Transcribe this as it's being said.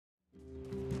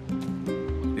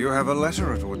You have a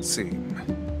letter, it would seem.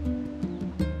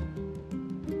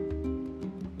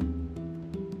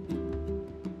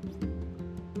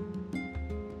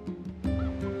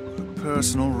 A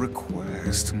personal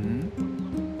request,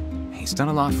 hmm? He's done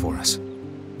a lot for us.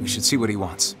 We should see what he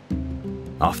wants.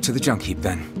 Off to the junk heap,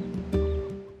 then.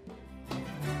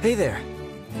 Hey there.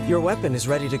 Your weapon is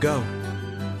ready to go.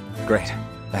 Great.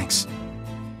 Thanks.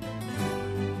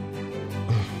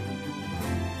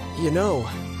 You know,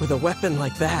 with a weapon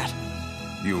like that...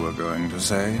 You were going to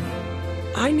say?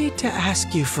 I need to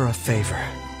ask you for a favor.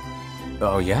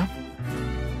 Oh, yeah?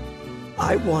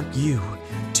 I want you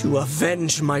to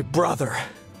avenge my brother.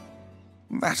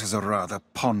 That is a rather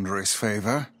ponderous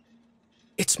favor.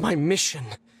 It's my mission.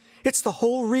 It's the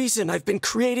whole reason I've been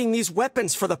creating these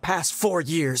weapons for the past 4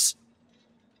 years.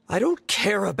 I don't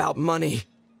care about money.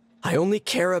 I only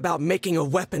care about making a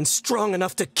weapon strong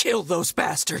enough to kill those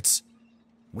bastards.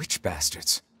 Which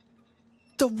bastards?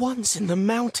 The ones in the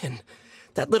mountain.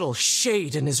 That little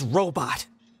shade and his robot.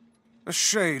 A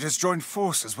shade has joined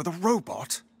forces with a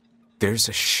robot? There's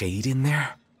a shade in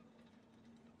there?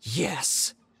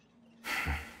 Yes.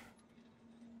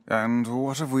 And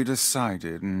what have we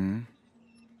decided, hmm?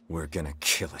 We're gonna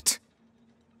kill it.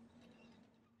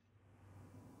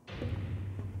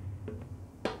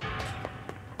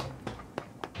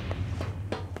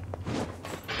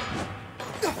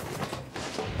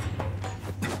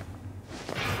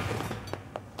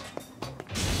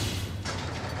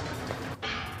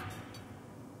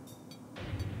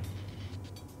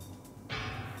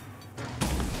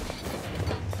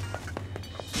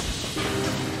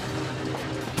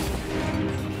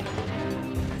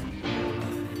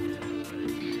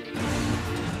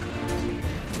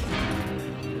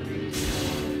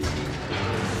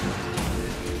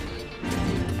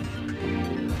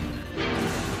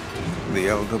 The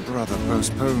elder brother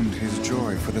postponed his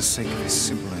joy for the sake of his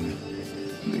sibling.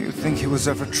 Do you think he was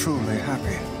ever truly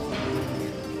happy?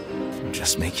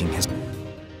 Just making his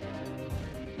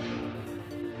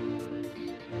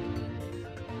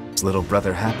little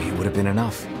brother happy would have been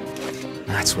enough.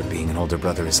 That's what being an older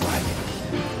brother is like.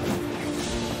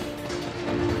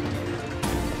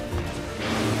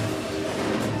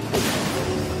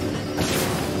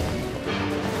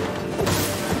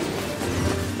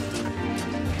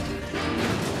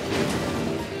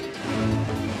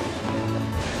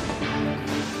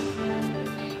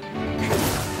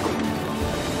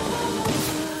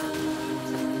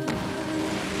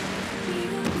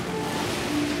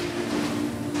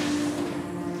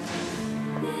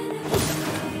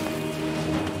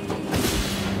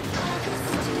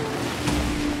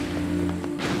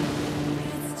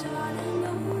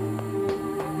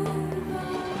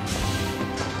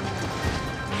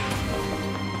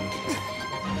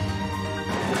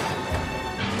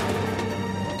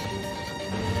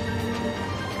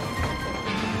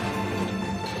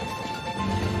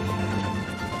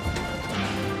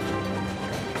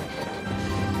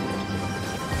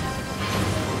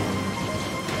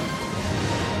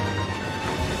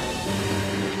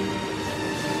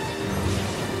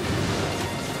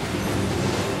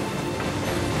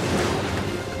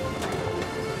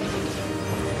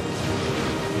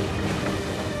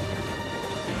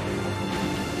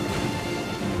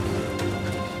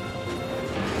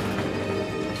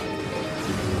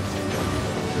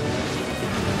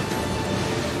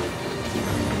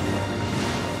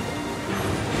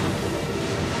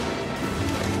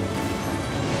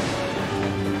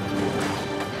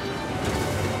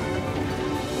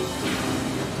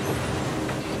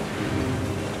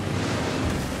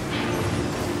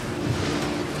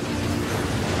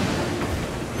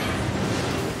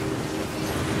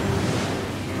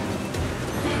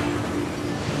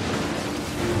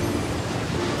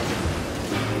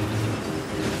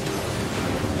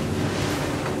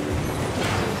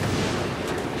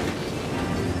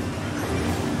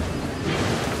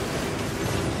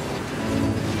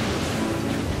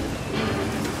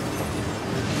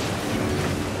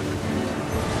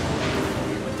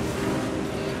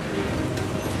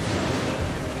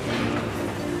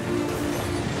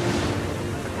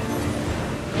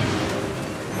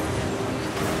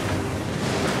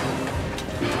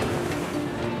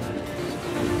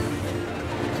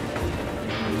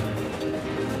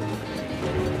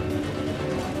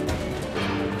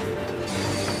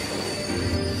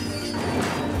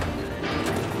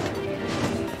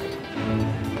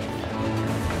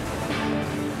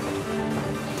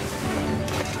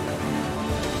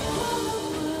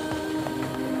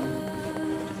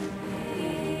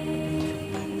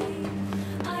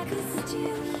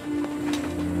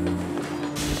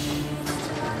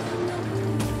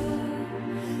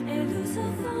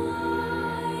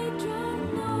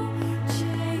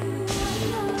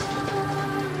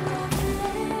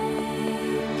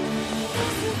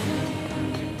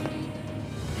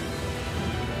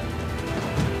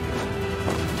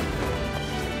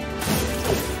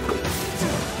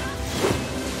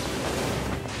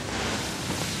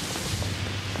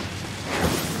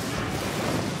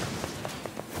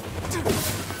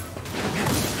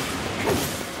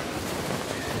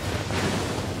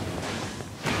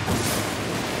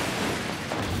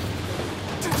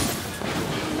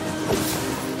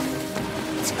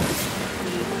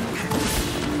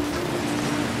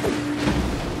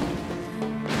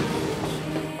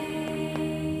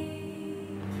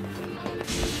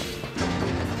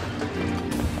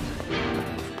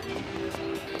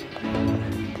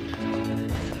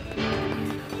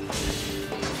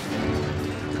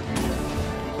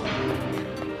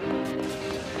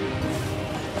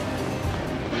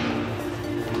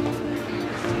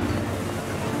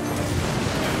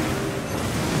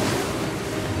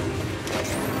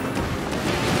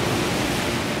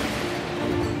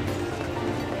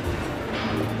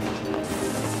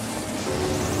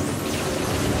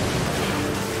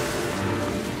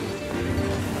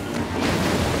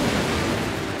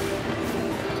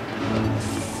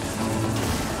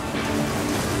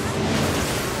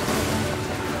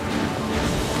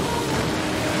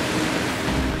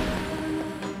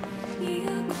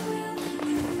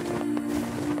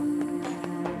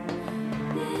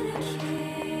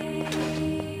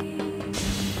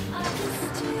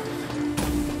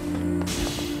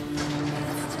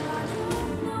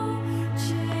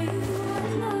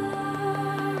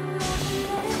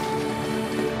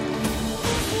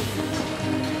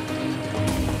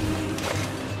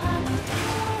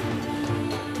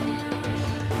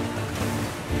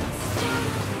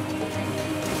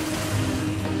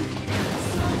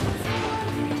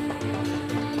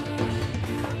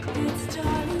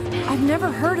 I've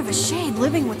never heard of a shade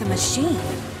living with a machine.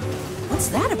 What's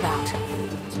that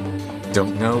about?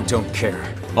 Don't know, don't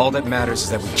care. All that matters is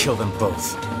that we kill them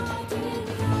both.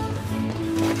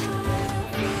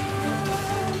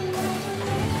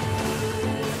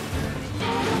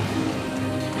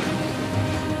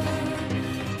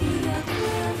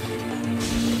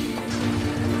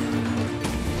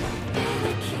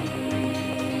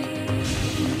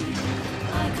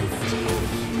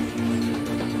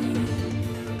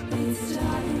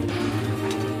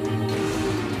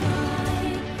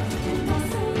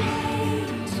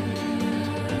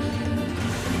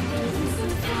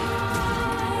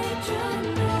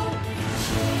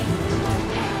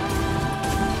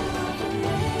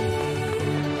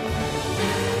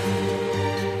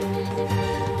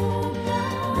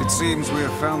 It seems we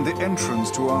have found the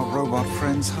entrance to our robot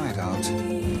friend's hideout.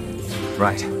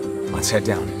 Right. Let's head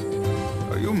down.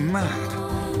 Are you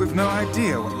mad? We've no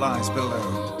idea what lies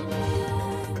below.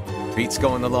 Beat's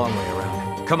going the long way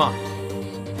around. Come on.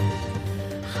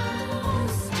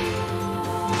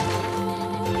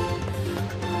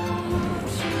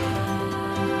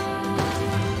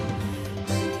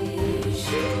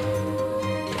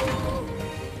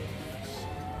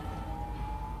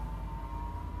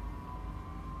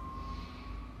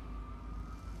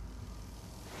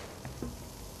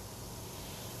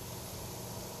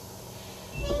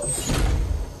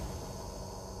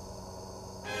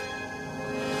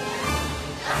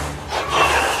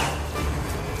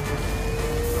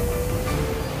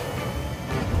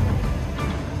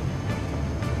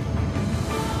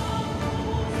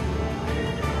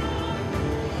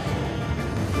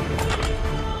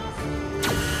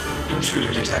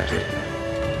 Intruder detected.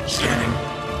 Scanning.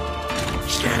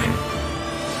 Scanning.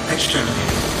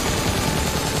 Exterminating.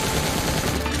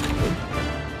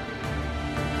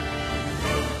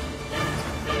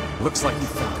 Looks like you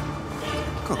found him.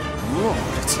 Good Lord,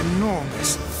 it's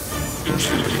enormous.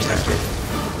 Intruder detected.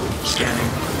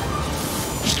 Scanning.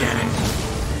 Scanning.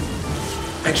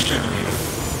 Exterminating.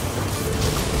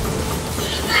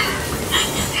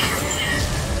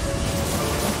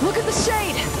 Look at the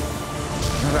shade!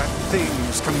 That thing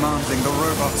is commanding the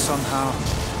robot somehow.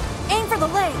 Aim for the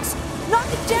legs! Knock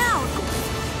it down!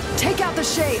 Take out the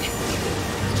shade!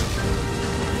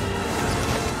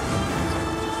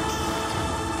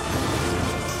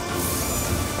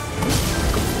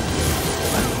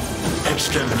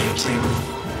 Exterminating.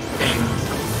 Ing.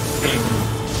 Ing.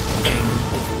 Ing.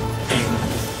 Ing.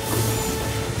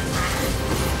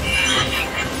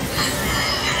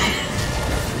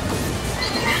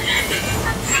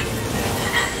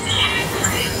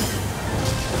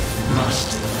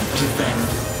 Must defend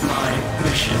my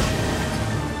mission.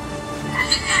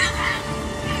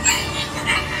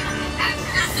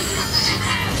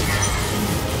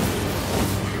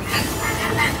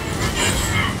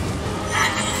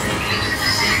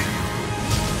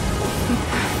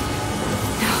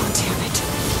 Oh, damn it.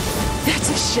 That's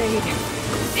a shade.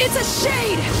 It's a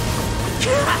shade!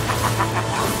 Kill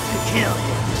him.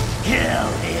 Kill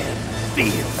him.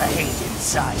 Feel the hate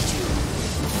inside you.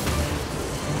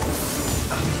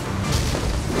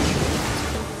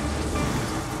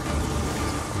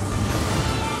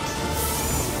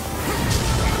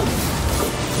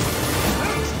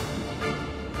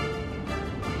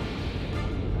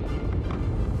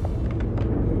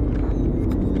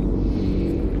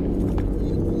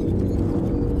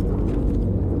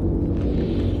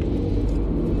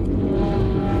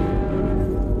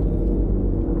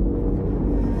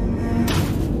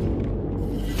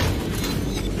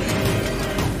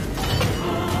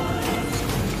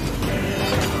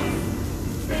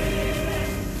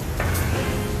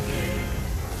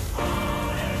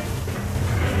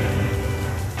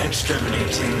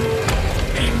 Exterminating.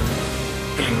 Ing.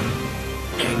 Ing.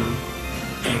 Ing.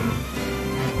 Ing.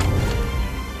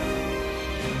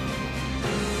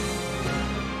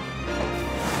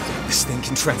 This thing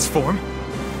can transform?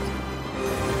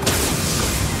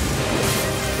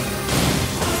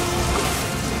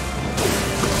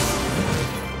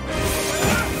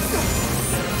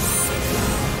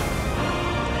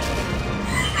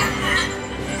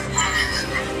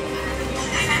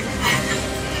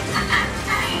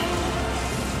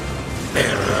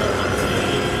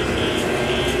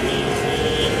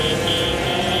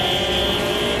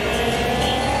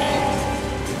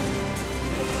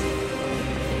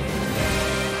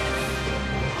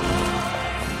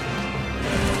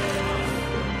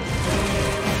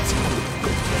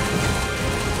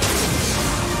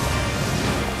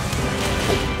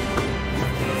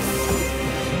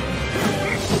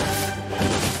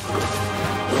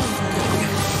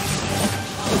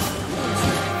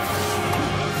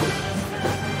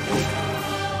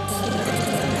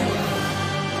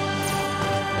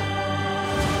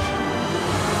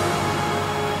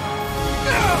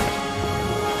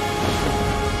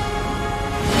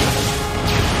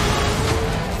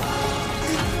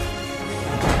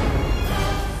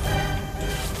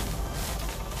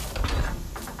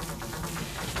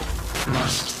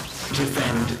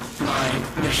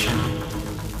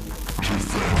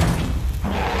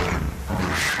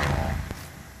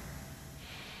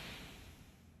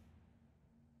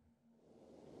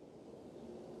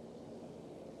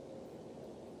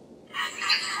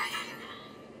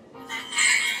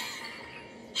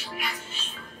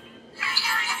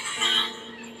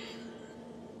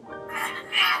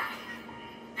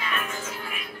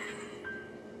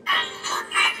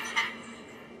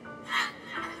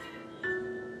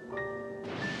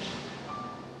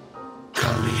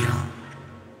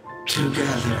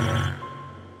 together.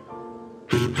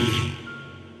 Beepy,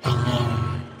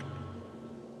 alone.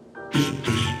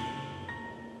 Beepy,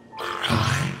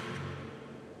 cry.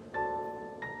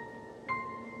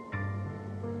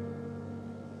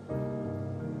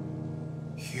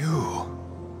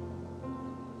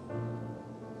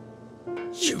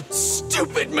 You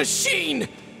stupid machine!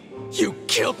 You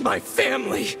killed my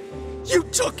family! You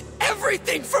took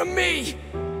everything from me!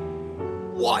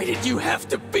 Why did you have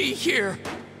to be here?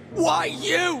 Why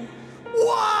you?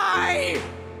 Why?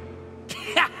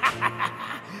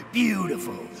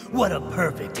 Beautiful. What a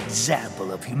perfect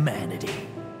example of humanity.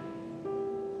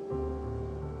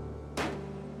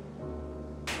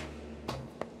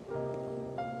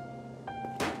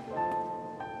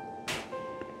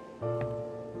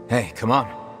 Hey, come on.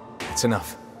 It's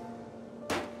enough.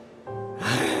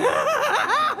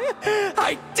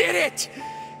 I did it!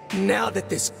 Now that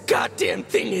this goddamn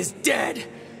thing is dead,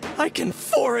 I can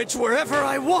forage wherever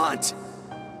I want!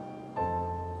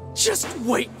 Just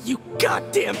wait, you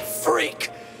goddamn freak!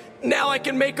 Now I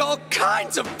can make all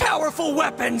kinds of powerful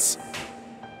weapons!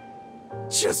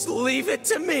 Just leave it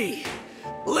to me!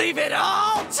 Leave it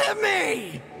all to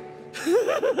me!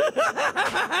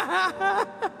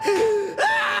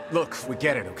 Look, we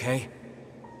get it, okay?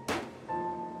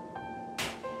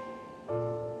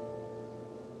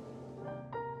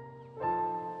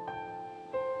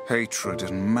 Hatred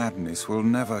and madness will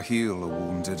never heal a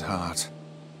wounded heart.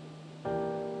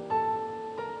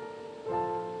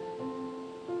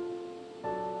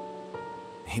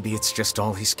 Maybe it's just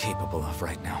all he's capable of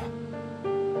right now.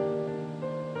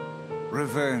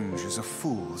 Revenge is a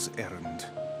fool's errand.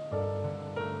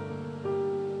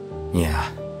 Yeah,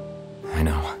 I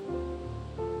know.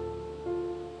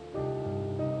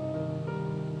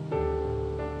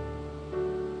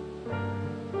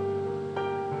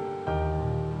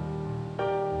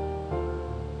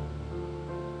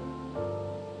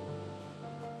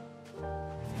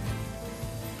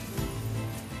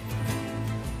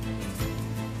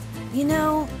 You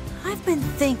know, I've been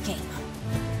thinking.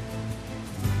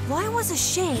 Why was a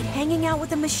shade hanging out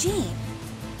with a machine?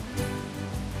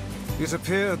 It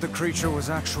appeared the creature was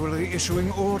actually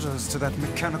issuing orders to that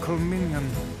mechanical minion.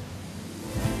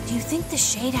 Do you think the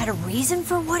shade had a reason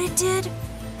for what it did?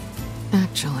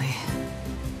 Actually,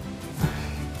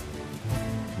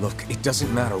 Look, it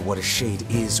doesn't matter what a shade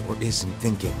is or isn't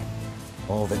thinking.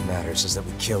 All that matters is that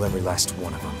we kill every last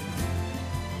one of them.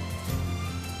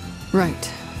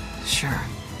 right. Sure.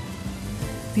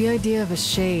 The idea of a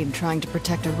shade trying to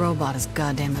protect a robot is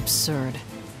goddamn absurd.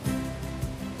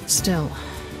 Still,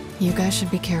 you guys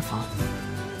should be careful.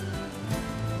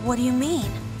 What do you mean?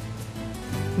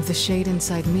 If the shade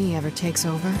inside me ever takes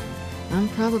over, I'm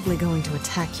probably going to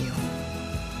attack you.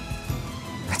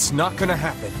 That's not gonna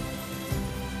happen.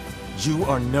 You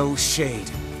are no shade.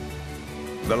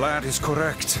 The lad is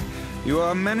correct. You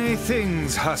are many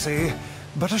things, hussy,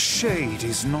 but a shade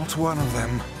is not one of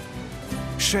them.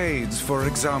 Shades, for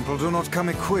example, do not come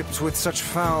equipped with such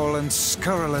foul and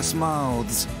scurrilous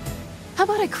mouths. How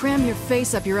about I cram your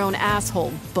face up your own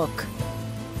asshole, book?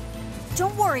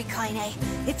 Don't worry, Kaine.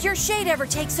 If your shade ever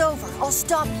takes over, I'll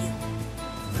stop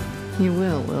you. You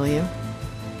will you?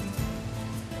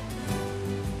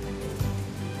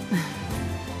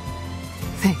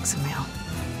 Thanks, Emil.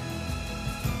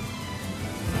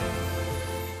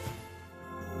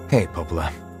 Hey,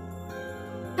 Popola.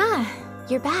 Ah,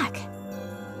 you're back.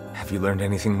 Have you learned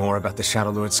anything more about the Shadow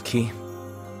Lord's key?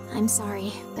 I'm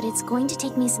sorry, but it's going to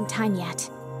take me some time yet.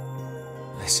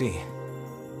 I see.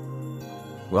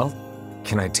 Well,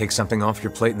 can I take something off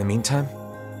your plate in the meantime?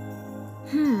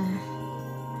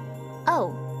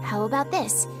 Oh, how about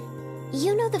this?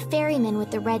 You know the ferryman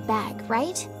with the red bag,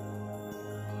 right?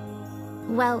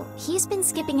 Well, he's been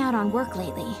skipping out on work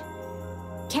lately.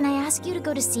 Can I ask you to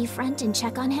go to Seafront and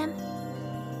check on him?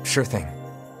 Sure thing.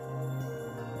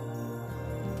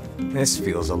 This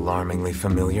feels alarmingly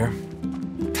familiar.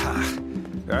 Pah.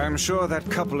 I'm sure that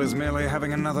couple is merely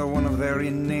having another one of their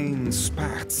inane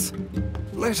spats.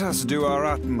 Let us do our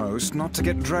utmost not to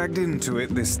get dragged into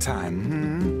it this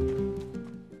time,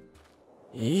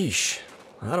 Yeesh.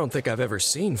 I don't think I've ever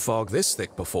seen fog this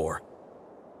thick before.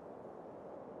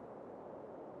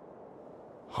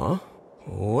 Huh?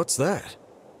 What's that?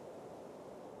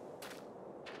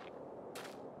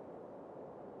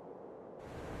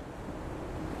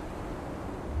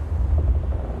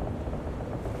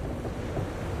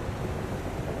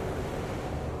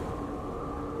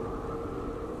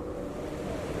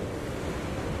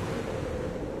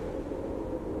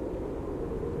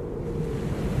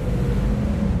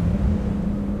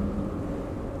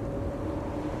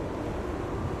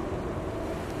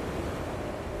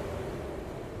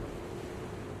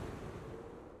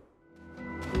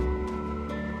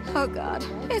 Oh god,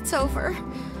 it's over.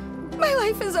 My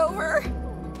life is over.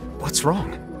 What's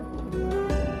wrong?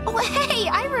 Oh, hey,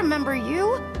 I remember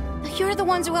you. You're the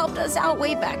ones who helped us out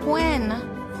way back when.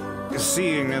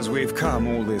 Seeing as we've come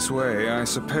all this way, I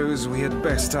suppose we had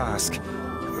best ask,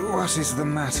 what is the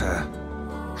matter?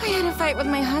 I had a fight with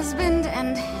my husband,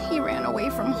 and he ran away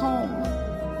from home.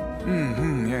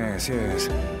 Yes.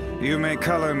 You may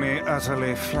color me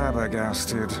utterly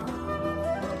flabbergasted.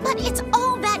 But it's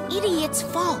all that idiot's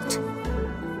fault.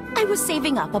 I was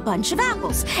saving up a bunch of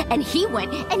apples, and he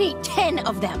went and ate 10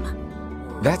 of them.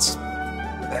 That's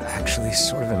actually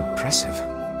sort of impressive.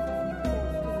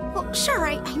 Well, sure,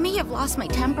 I may have lost my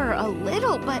temper a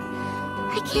little, but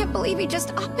I can't believe he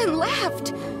just up and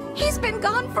left. He's been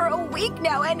gone for a week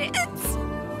now, and it's...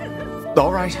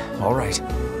 All right.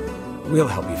 We'll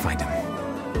help you find him.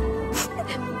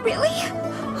 Really?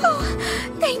 Oh,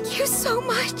 thank you so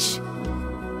much.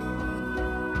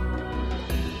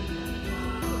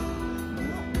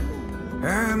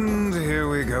 And here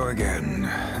we go again.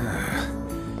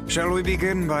 Shall we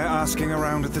begin by asking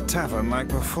around at the tavern like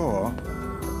before?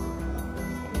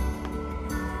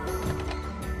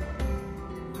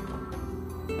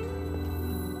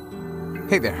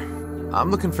 Hey there.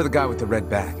 I'm looking for the guy with the red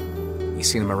bag. You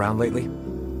seen him around lately?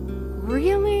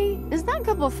 Really? Is that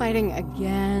couple fighting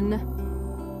again?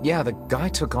 Yeah, the guy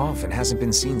took off and hasn't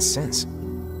been seen since.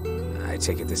 I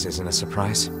take it this isn't a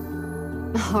surprise?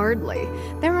 Hardly.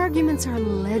 Their arguments are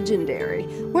legendary.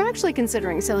 We're actually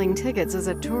considering selling tickets as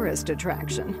a tourist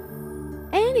attraction.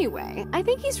 Anyway, I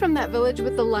think he's from that village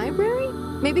with the library.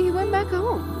 Maybe he went back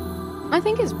home. I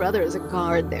think his brother is a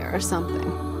guard there or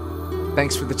something.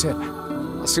 Thanks for the tip.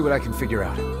 I'll see what I can figure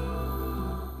out.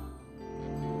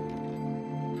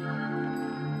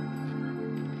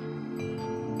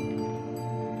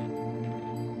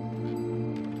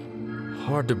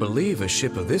 Hard to believe a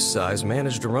ship of this size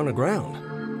managed to run aground.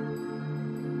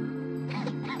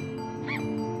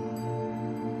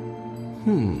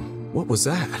 What was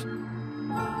that?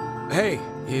 Hey,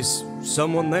 is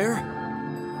someone there?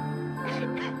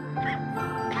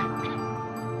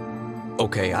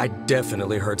 Okay, I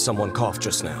definitely heard someone cough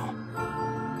just now.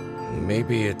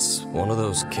 Maybe it's one of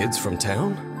those kids from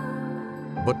town?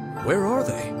 But where are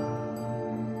they?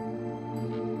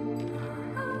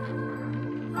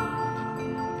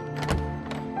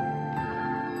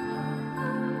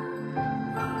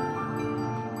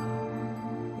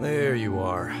 There you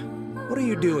are. What are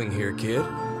you doing here, kid?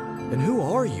 And who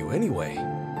are you, anyway?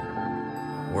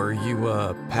 Were you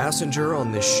a passenger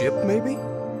on this ship, maybe?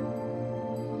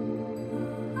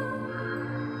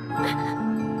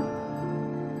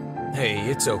 Hey,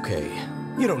 it's okay.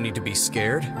 You don't need to be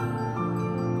scared.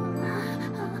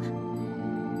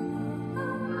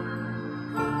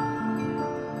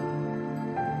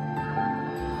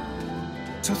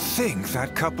 To think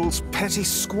that couple's petty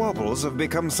squabbles have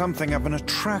become something of an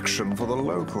attraction for the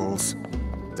locals.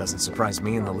 Doesn't surprise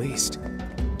me in the least.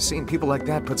 Seeing people like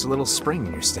that puts a little spring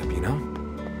in your step, you know?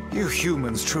 You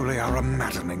humans truly are a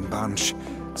maddening bunch.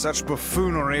 Such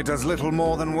buffoonery does little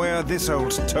more than wear this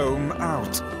old tome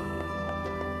out.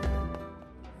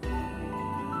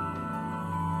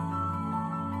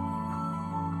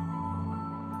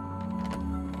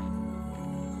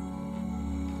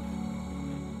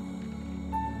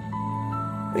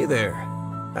 Hey there.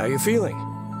 How you feeling?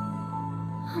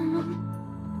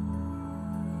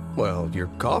 Well, your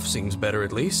cough seems better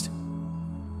at least.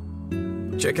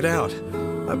 Check it out.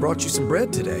 I brought you some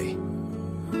bread today.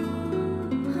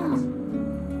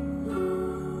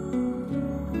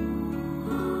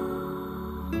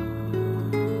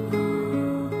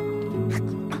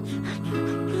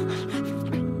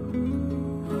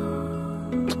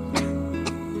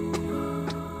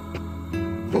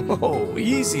 Oh,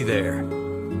 easy there.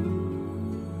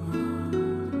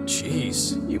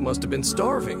 Jeez, you must have been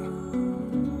starving.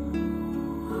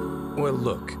 Well,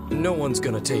 look, no one's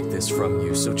gonna take this from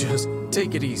you, so just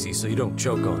take it easy so you don't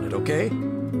choke on it, okay?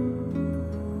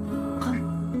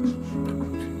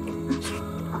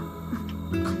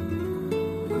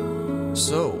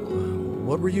 So,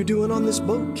 what were you doing on this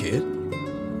boat, kid?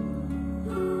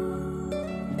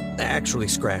 Actually,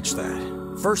 scratch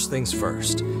that. First things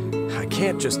first. I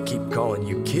can't just keep calling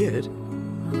you kid.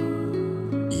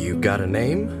 You got a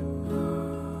name?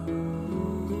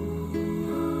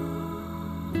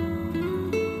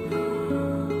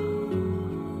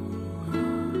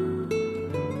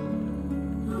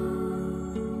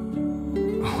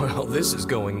 Well, this is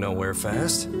going nowhere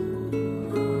fast.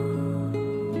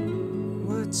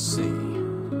 Let's see.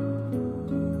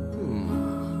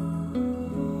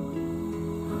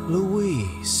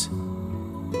 Louise.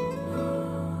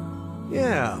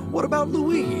 Yeah, what about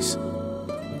Louise?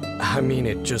 I mean,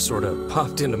 it just sort of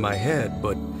popped into my head,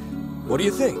 but what do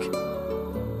you think?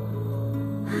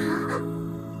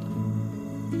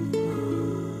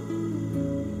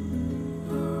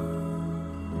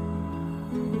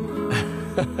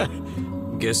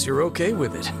 Guess you're okay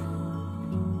with it.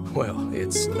 Well,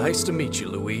 it's nice to meet you,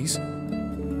 Louise.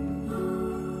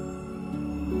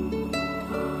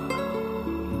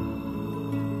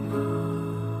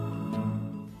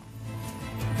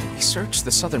 We searched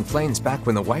the southern plains back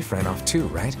when the wife ran off too,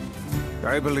 right?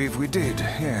 I believe we did,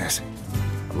 yes.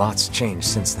 A lot's changed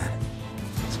since then.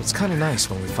 So it's kind of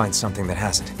nice when we find something that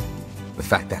hasn't. The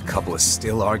fact that couple is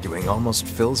still arguing almost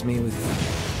fills me with,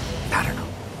 I don't know,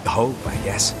 hope, I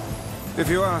guess. If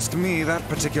you ask me, that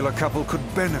particular couple could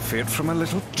benefit from a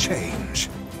little change.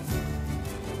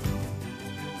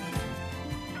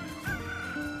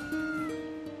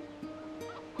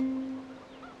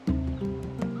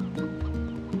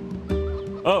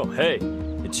 Oh, hey,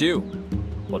 it's you.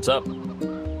 What's up?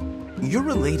 You're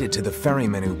related to the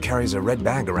ferryman who carries a red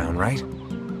bag around, right?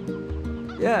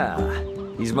 Yeah,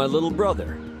 he's my little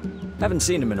brother. Haven't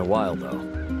seen him in a while, though.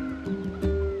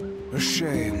 A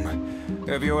shame.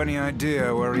 Have you any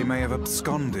idea where he may have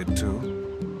absconded to?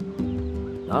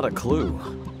 Not a clue.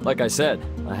 Like I said,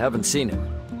 I haven't seen him.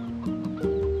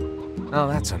 Oh,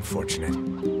 that's unfortunate.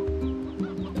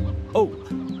 Oh,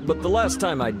 but the last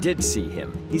time I did see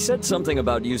him, he said something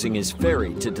about using his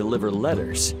ferry to deliver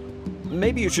letters.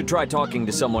 Maybe you should try talking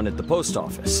to someone at the post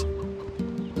office.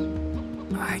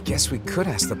 I guess we could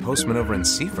ask the postman over in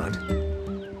Seafront.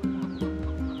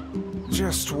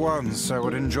 Just once, I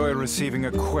would enjoy receiving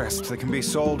a quest that can be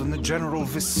solved in the general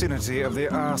vicinity of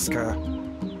the Asker.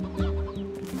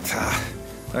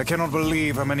 I cannot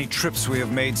believe how many trips we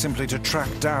have made simply to track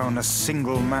down a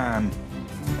single man.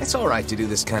 It's all right to do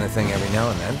this kind of thing every now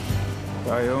and then.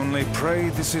 I only pray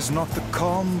this is not the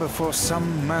calm before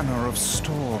some manner of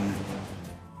storm.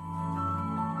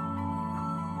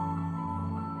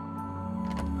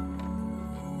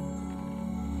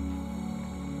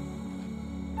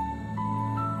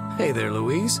 Hey there,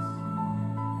 Louise.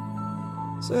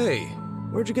 Say,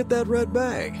 where'd you get that red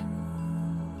bag?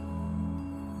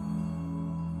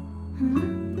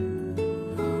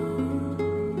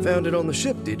 Found it on the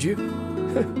ship, did you?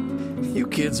 You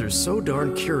kids are so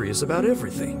darn curious about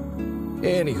everything.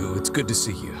 Anywho, it's good to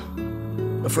see you.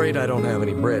 Afraid I don't have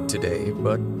any bread today,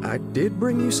 but I did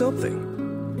bring you something.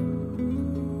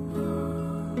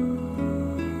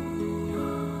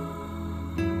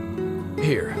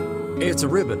 Here, it's a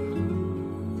ribbon.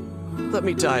 Let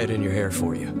me tie it in your hair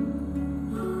for you.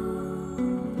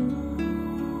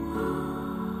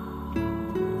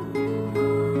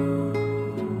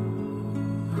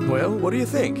 Well, what do you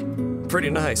think? Pretty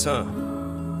nice, huh?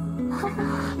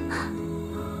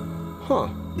 Huh.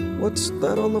 What's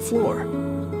that on the floor?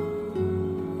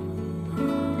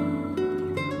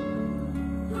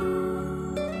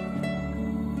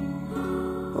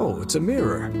 Oh, it's a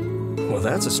mirror. Well,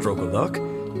 that's a stroke of luck.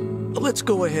 Let's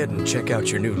go ahead and check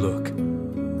out your new look.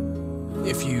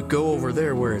 If you go over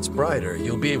there where it's brighter,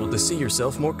 you'll be able to see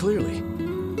yourself more clearly.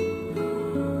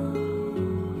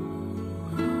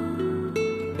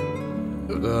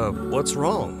 What's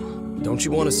wrong? Don't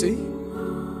you want to see?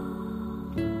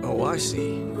 Oh, I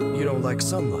see. You don't like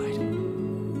sunlight.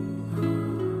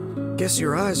 Guess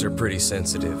your eyes are pretty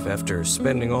sensitive after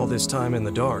spending all this time in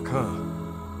the dark, huh?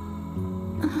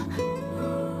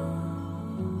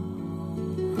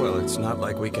 Well, it's not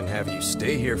like we can have you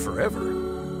stay here forever.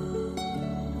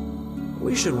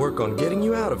 We should work on getting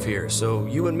you out of here so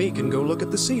you and me can go look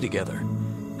at the sea together.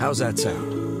 How's that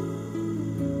sound?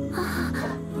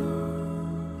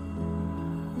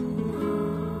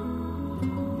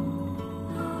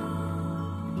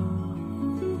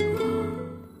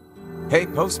 Hey,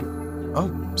 postman.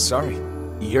 Oh, sorry.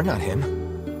 You're not him.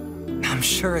 I'm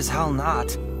sure as hell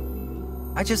not.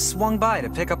 I just swung by to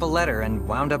pick up a letter and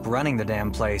wound up running the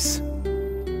damn place.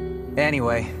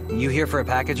 Anyway, you here for a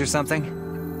package or something?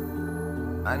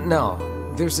 No.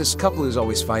 There's this couple who's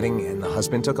always fighting and the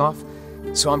husband took off,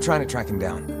 so I'm trying to track him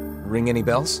down. Ring any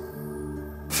bells?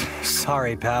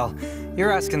 Sorry, pal.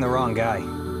 You're asking the wrong guy.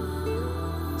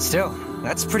 Still,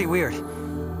 that's pretty weird.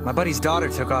 My buddy's daughter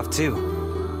took off too.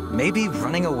 Maybe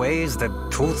running away is the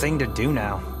cool thing to do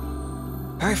now.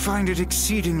 I find it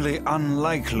exceedingly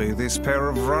unlikely this pair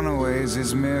of runaways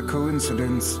is mere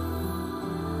coincidence.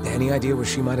 Any idea where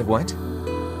she might have went?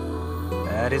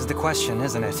 That is the question,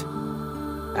 isn't it?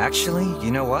 Actually,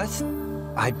 you know what?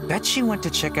 I bet she went to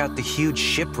check out the huge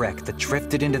shipwreck that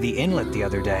drifted into the inlet the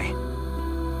other day.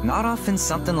 Not often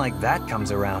something like that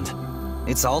comes around.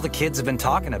 It's all the kids have been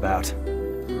talking about.